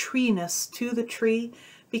individual treeness to the tree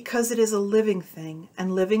because it is a living thing,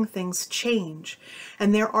 and living things change,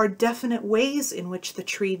 and there are definite ways in which the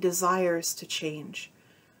tree desires to change.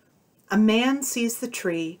 A man sees the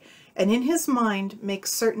tree and in his mind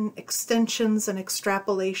makes certain extensions and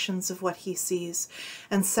extrapolations of what he sees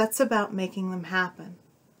and sets about making them happen.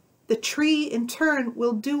 The tree, in turn,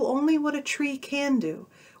 will do only what a tree can do,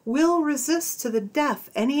 will resist to the death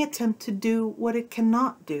any attempt to do what it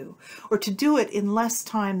cannot do, or to do it in less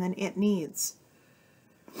time than it needs.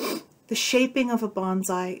 The shaping of a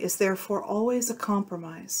bonsai is therefore always a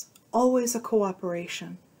compromise, always a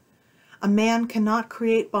cooperation. A man cannot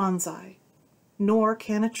create bonsai, nor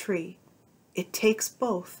can a tree. It takes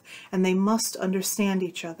both, and they must understand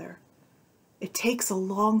each other. It takes a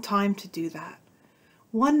long time to do that.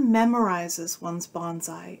 One memorizes one's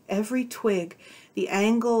bonsai, every twig, the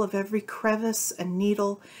angle of every crevice and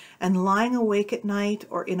needle, and lying awake at night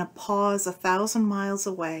or in a pause 1,000 miles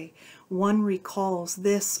away, one recalls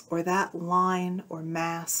this or that line or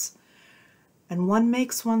mass, and one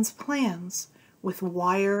makes one's plans with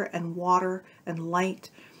wire and water and light,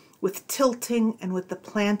 with tilting and with the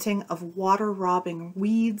planting of water-robbing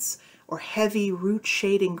weeds or heavy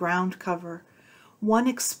root-shading ground cover. One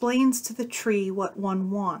explains to the tree what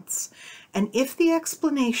one wants, and if the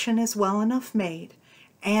explanation is well enough made,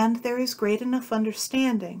 and there is great enough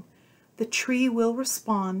understanding, the tree will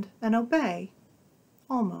respond and obey,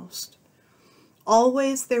 almost.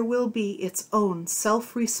 Always there will be its own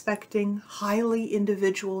self-respecting, highly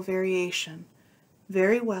individual variation.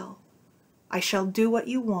 Very well, I shall do what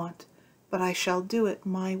you want, but I shall do it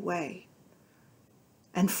my way.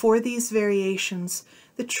 And for these variations,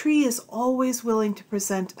 the tree is always willing to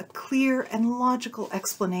present a clear and logical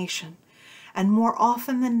explanation, and more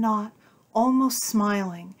often than not, almost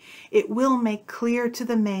smiling, it will make clear to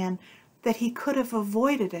the man that he could have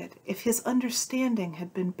avoided it if his understanding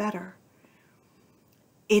had been better.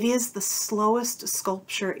 It is the slowest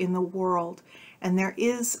sculpture in the world, and there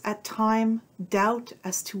is at times doubt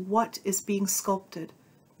as to what is being sculpted,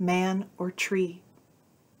 man or tree.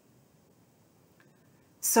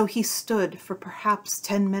 So he stood for perhaps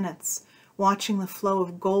 10 minutes, watching the flow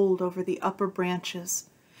of gold over the upper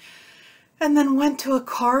branches, and then went to a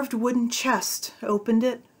carved wooden chest, opened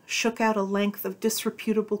it, shook out a length of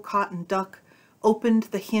disreputable cotton duck, opened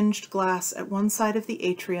the hinged glass at one side of the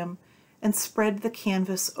atrium, and spread the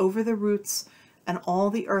canvas over the roots and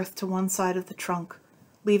all the earth to one side of the trunk,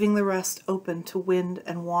 leaving the rest open to wind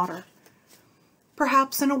and water.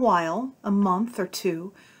 Perhaps in a while, a month or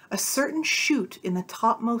two, a certain shoot in the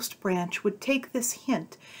topmost branch would take this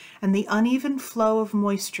hint, and the uneven flow of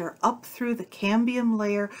moisture up through the cambium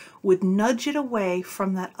layer would nudge it away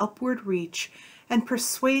from that upward reach and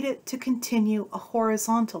persuade it to continue a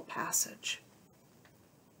horizontal passage.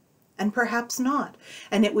 And perhaps not,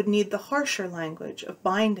 and it would need the harsher language of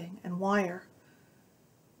binding and wire.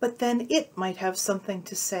 But then it might have something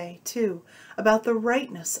to say, too, about the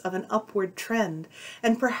rightness of an upward trend,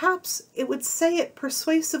 and perhaps it would say it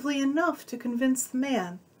persuasively enough to convince the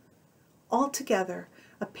man. Altogether,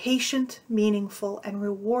 a patient, meaningful, and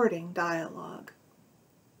rewarding dialogue.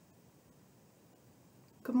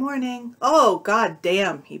 "Good morning." "Oh, God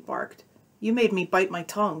damn," he barked. "You made me bite my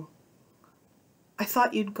tongue." "I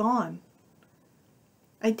thought you'd gone."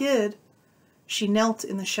 "I did." She knelt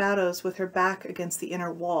in the shadows with her back against the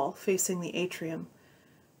inner wall, facing the atrium.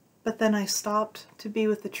 "But then I stopped to be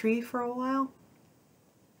with the tree for a while."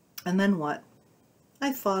 "And then what?"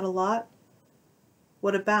 "I thought a lot."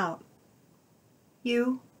 "What about?"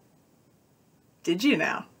 "You." "Did you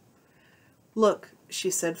now?" "Look," she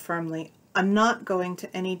said firmly, "I'm not going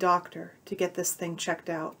to any doctor to get this thing checked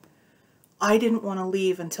out. I didn't want to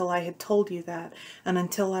leave until I had told you that, and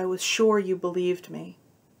until I was sure you believed me.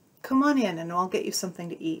 Come on in and I'll get you something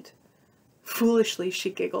to eat." Foolishly,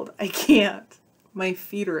 she giggled. "I can't. My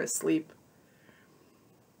feet are asleep."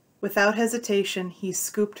 Without hesitation, he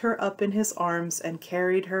scooped her up in his arms and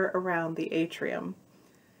carried her around the atrium.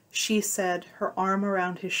 She said, her arm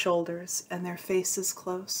around his shoulders and their faces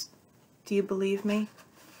close, "Do you believe me?"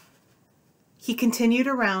 He continued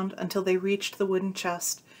around until they reached the wooden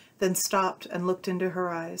chest, then stopped and looked into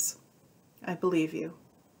her eyes. "I believe you.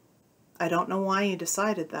 I don't know why you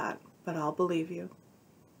decided that, but I'll believe you."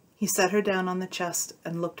 He set her down on the chest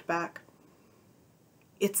and looked back.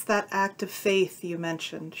 "It's that act of faith you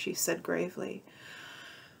mentioned," she said gravely.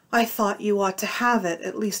 "I thought you ought to have it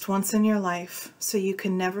at least once in your life, so you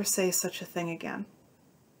can never say such a thing again."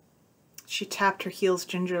 She tapped her heels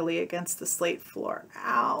gingerly against the slate floor.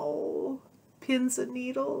 "Ow! Pins and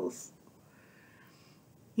needles."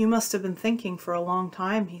 "You must have been thinking for a long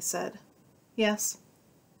time," he said. Yes.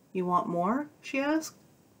 You want more? She asked.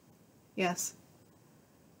 Yes.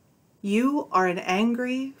 You are an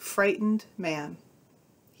angry, frightened man.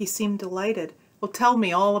 He seemed delighted. Well, tell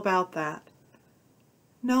me all about that.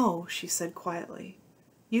 No, she said quietly.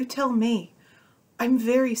 You tell me. I'm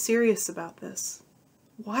very serious about this.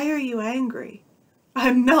 Why are you angry?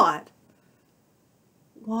 I'm not.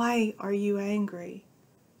 Why are you angry?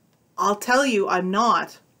 I'll tell you I'm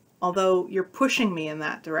not, although you're pushing me in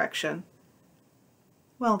that direction.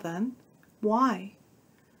 Well then, why?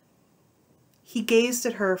 He gazed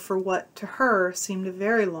at her for what to her seemed a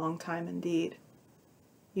very long time indeed.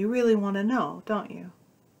 You really want to know, don't you?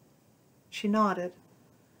 She nodded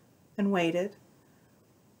and waited.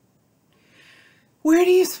 Where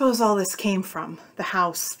do you suppose all this came from? The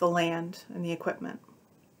house, the land, and the equipment.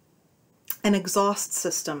 An exhaust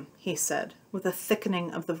system, he said, with a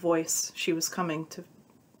thickening of the voice she was coming to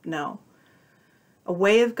know. A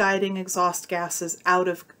way of guiding exhaust gases out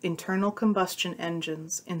of internal combustion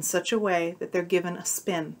engines in such a way that they're given a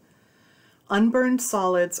spin. Unburned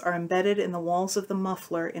solids are embedded in the walls of the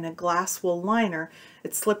muffler in a glass wool liner.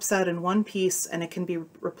 It slips out in one piece and it can be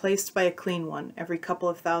replaced by a clean one every couple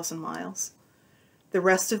of thousand miles. The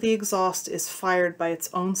rest of the exhaust is fired by its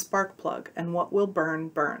own spark plug, and what will burn,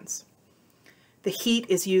 burns. The heat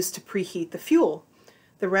is used to preheat the fuel.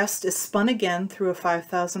 The rest is spun again through a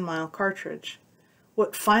 5,000-mile cartridge.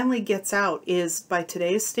 What finally gets out is, by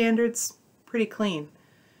today's standards, pretty clean.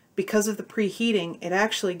 Because of the preheating, it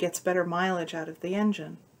actually gets better mileage out of the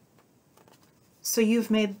engine. So you've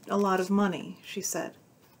made a lot of money, she said.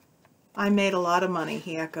 I made a lot of money,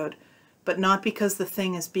 he echoed, but not because the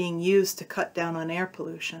thing is being used to cut down on air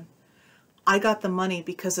pollution. I got the money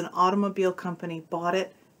because an automobile company bought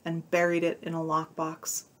it and buried it in a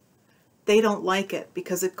lockbox. They don't like it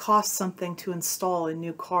because it costs something to install in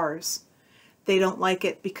new cars. They don't like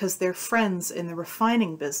it because their friends in the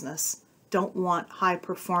refining business don't want high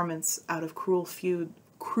performance out of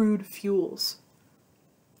crude fuels.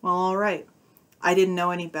 Well, all right. I didn't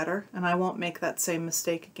know any better, and I won't make that same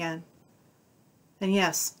mistake again. And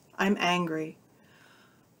yes, I'm angry.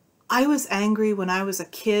 I was angry when I was a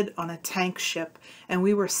kid on a tank ship and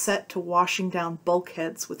we were set to washing down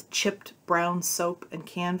bulkheads with chipped brown soap and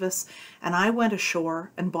canvas, and I went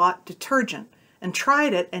ashore and bought detergent and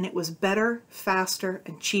tried it, and it was better, faster,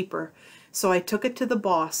 and cheaper. So I took it to the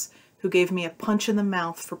boss, who gave me a punch in the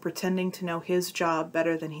mouth for pretending to know his job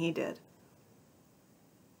better than he did.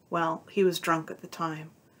 Well, he was drunk at the time.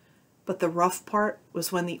 But the rough part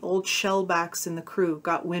was when the old shellbacks in the crew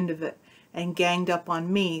got wind of it and ganged up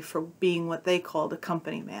on me for being what they called a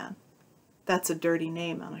company man. That's a dirty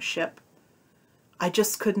name on a ship. I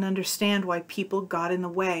just couldn't understand why people got in the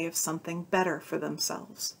way of something better for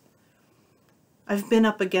themselves. I've been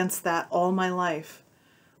up against that all my life.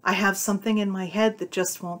 I have something in my head that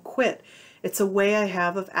just won't quit. It's a way I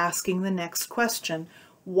have of asking the next question.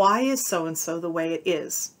 Why is so-and-so the way it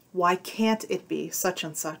is? Why can't it be such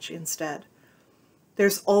and such instead?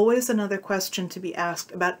 There's always another question to be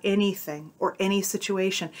asked about anything or any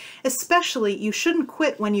situation. Especially, you shouldn't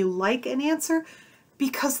quit when you like an answer,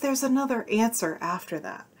 because there's another answer after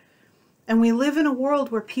that. And we live in a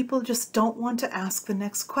world where people just don't want to ask the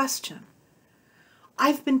next question.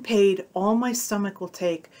 I've been paid all my stomach will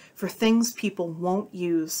take for things people won't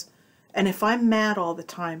use. And if I'm mad all the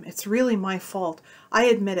time, it's really my fault. I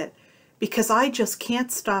admit it, because I just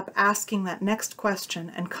can't stop asking that next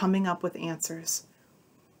question and coming up with answers.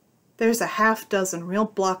 There's a half-dozen real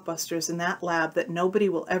blockbusters in that lab that nobody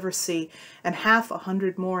will ever see, and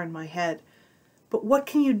 100 more in my head. But what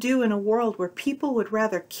can you do in a world where people would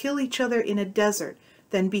rather kill each other in a desert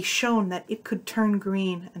than be shown that it could turn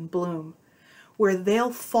green and bloom? Where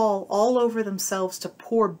they'll fall all over themselves to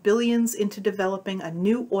pour billions into developing a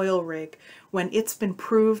new oil rig when it's been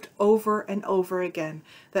proved over and over again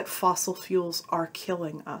that fossil fuels are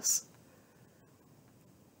killing us.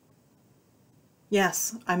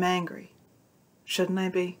 Yes, I'm angry. Shouldn't I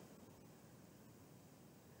be?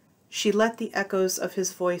 She let the echoes of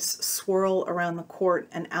his voice swirl around the court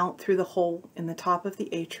and out through the hole in the top of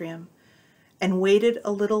the atrium, and waited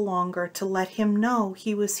a little longer to let him know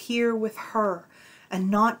he was here with her and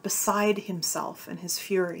not beside himself in his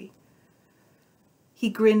fury. He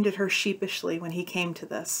grinned at her sheepishly when he came to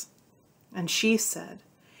this, and she said,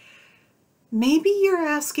 "Maybe you're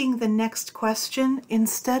asking the next question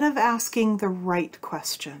instead of asking the right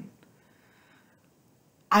question."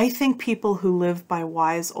 I think people who live by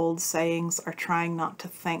wise old sayings are trying not to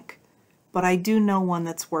think, but I do know one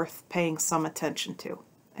that's worth paying some attention to,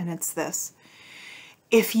 and it's this.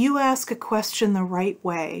 If you ask a question the right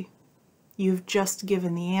way, you've just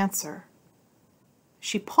given the answer.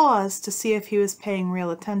 She paused to see if he was paying real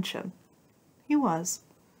attention. He was.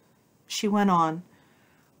 She went on.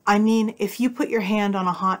 I mean, if you put your hand on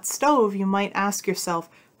a hot stove, you might ask yourself,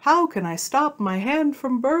 how can I stop my hand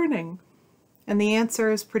from burning? And the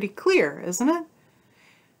answer is pretty clear, isn't it?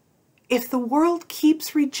 If the world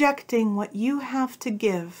keeps rejecting what you have to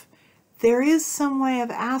give, there is some way of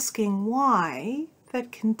asking why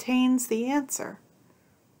that contains the answer.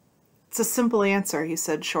 It's a simple answer, he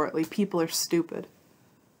said shortly. People are stupid.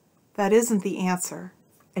 That isn't the answer,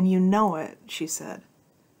 and you know it, she said.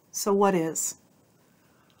 So what is?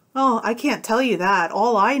 Oh, I can't tell you that.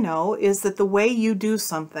 All I know is that the way you do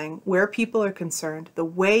something, where people are concerned, the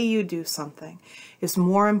way you do something is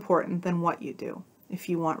more important than what you do if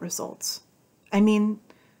you want results. I mean,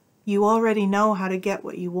 you already know how to get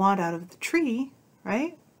what you want out of the tree,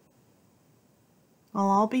 right? Well,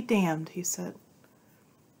 I'll be damned, he said.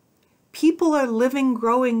 People are living,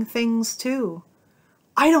 growing things too.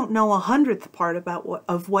 I don't know 100th part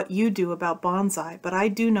of what you do about bonsai, but I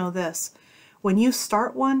do know this. When you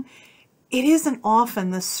start one, it isn't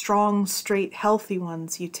often the strong, straight, healthy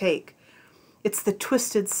ones you take. It's the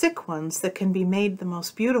twisted, sick ones that can be made the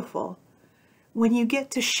most beautiful. When you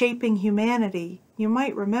get to shaping humanity, you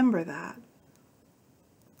might remember that.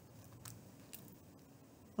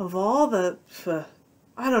 Of all the...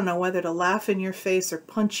 I don't know whether to laugh in your face or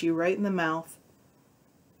punch you right in the mouth.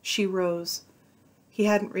 She rose. He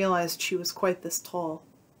hadn't realized she was quite this tall.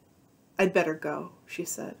 I'd better go, she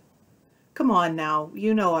said. Come on now,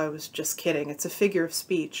 you know I was just kidding. It's a figure of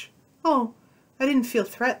speech. Oh, I didn't feel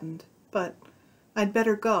threatened, but I'd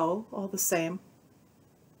better go, all the same.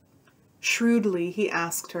 Shrewdly, he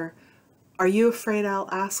asked her, Are you afraid I'll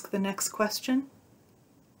ask the next question?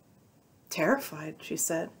 Terrified, she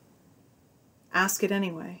said. Ask it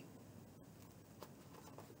anyway.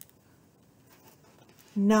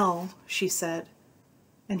 No, she said.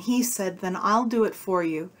 And he said, Then I'll do it for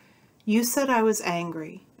you. You said I was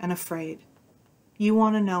angry and afraid. You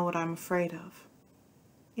want to know what I'm afraid of?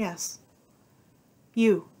 Yes.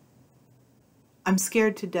 You. I'm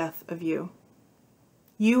scared to death of you.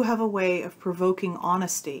 You have a way of provoking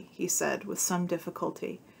honesty, he said with some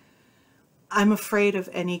difficulty. I'm afraid of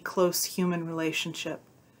any close human relationship.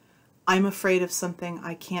 I'm afraid of something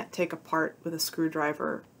I can't take apart with a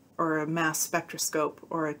screwdriver or a mass spectroscope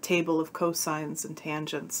or a table of cosines and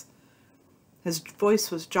tangents. His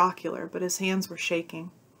voice was jocular, but his hands were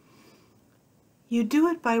shaking. You do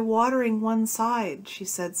it by watering one side, she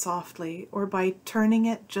said softly, or by turning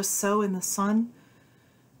it just so in the sun.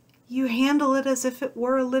 You handle it as if it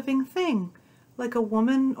were a living thing, like a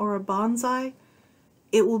woman or a bonsai.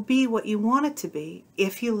 It will be what you want it to be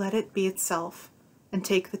if you let it be itself and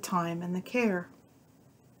take the time and the care.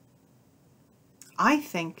 I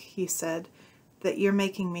think, he said, that you're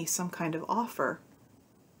making me some kind of offer.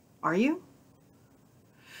 Are you?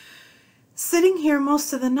 Sitting here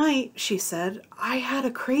most of the night, she said, I had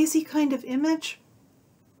a crazy kind of image.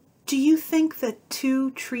 Do you think that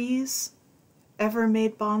two trees ever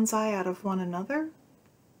made bonsai out of one another?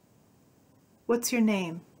 What's your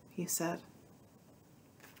name? He said.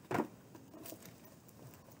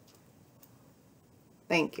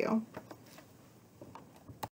 Thank you.